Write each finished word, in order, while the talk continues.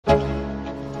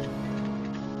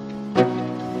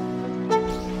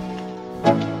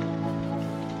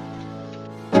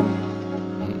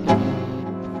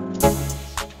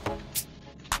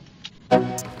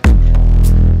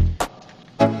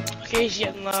he's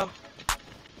getting low.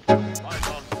 I don't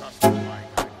trust my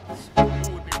guidance.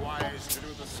 You would be wise to do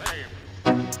the same.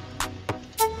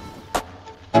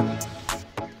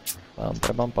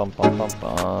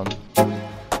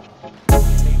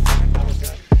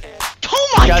 Oh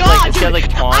my god, dude!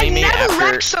 like I me never after...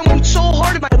 wrecked someone so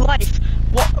hard in my life.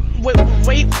 What?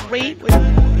 Wait.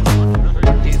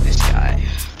 Dude, this guy.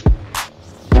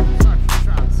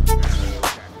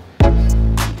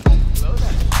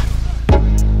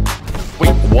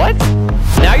 Wait, what?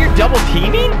 Now you're double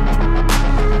teaming?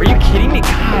 Are you kidding me?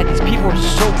 God, these people are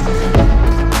so...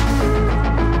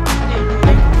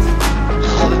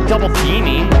 Double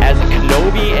teaming as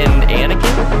Kenobi and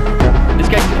Anakin? This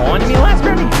guy's taunting me last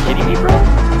round? Are you kidding me, bro?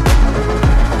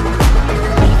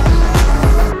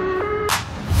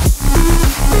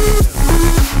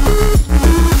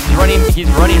 He's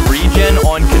running regen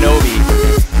on Kenobi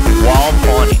while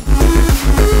taunting.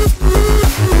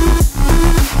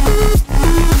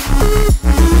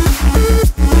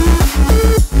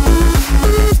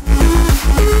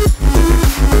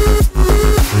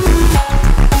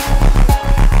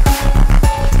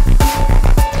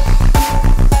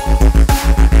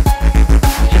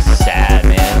 It's just sad,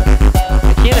 man.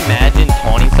 I can't imagine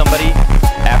taunting somebody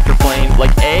after playing,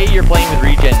 like, A, you're playing with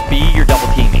regen, B, you're double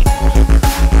teaming.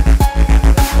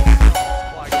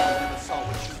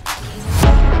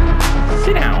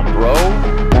 Sit down, bro.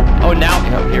 Oh, now,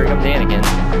 oh, here comes Anakin.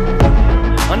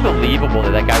 Unbelievable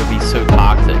that guy would be so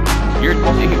toxic.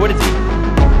 What is he?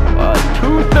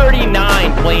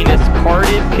 239 playing as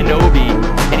Cardiff Kenobi,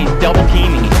 and he's double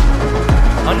teaming.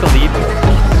 Unbelievable.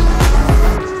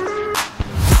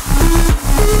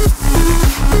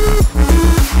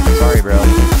 Sorry, bro.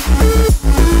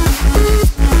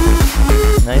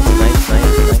 Nice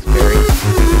berry.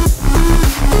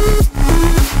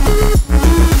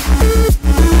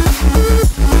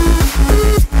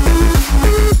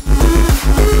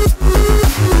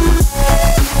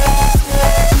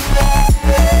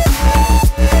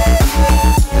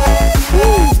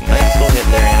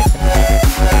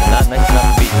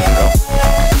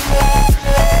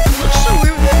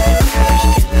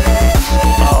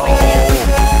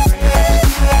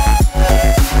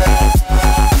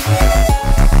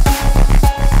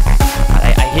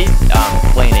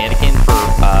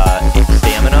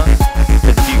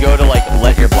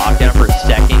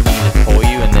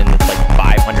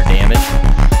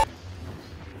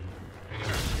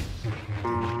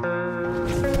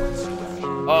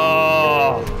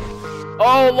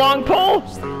 Oh, long pole!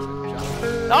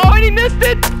 Oh, and he missed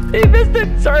it! He missed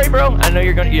it! Sorry, bro. I know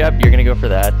you're gonna, yep, you're gonna go for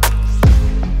that.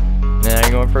 Now you're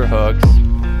going for hooks.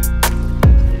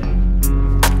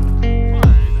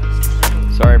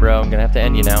 Sorry, bro. I'm gonna have to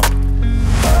end you now.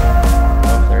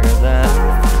 Oh, there goes that.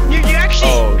 You actually.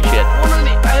 Oh, shit.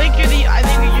 I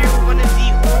think you're one of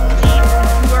the only. You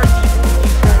are the only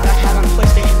player that had on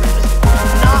PlayStation that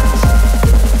does not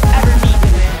ever meet me,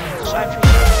 man. So I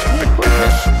appreciate it.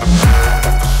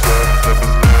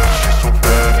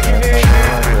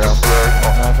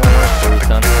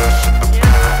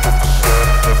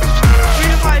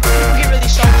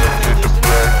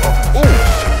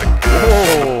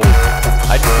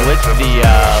 The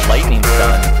lightning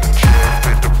stun.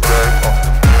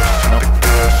 Nope.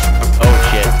 Oh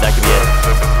shit, that could be it.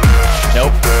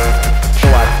 Nope.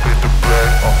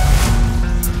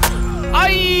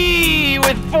 Aye,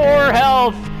 with 4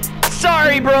 health.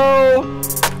 Sorry, bro.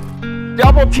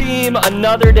 Double team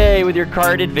another day with your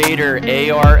carded Vader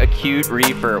AR Acute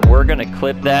Reefer. We're gonna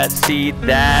clip that. See,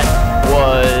 that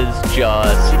was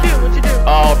just... What'd you do?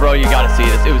 Oh, bro, you gotta see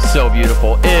this. It was so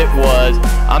beautiful. It was.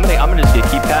 I'm gonna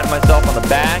just keep patting myself on the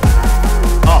back.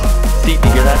 Oh, see, do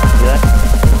you hear that? You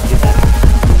hear that?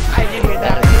 I did hear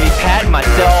that. Me patting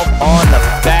myself on the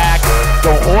back.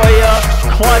 The Hoya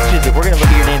clutches it. We're gonna look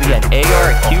at your name again.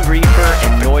 AR Acute Reefer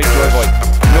and Noid Joy Boy.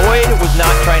 Noid was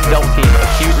not trying to double team.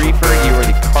 Acute Reefer, you were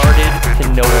the carded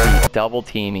Kenobi double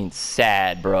teaming.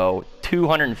 Sad, bro.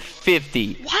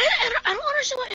 250. Why? I don't understand why.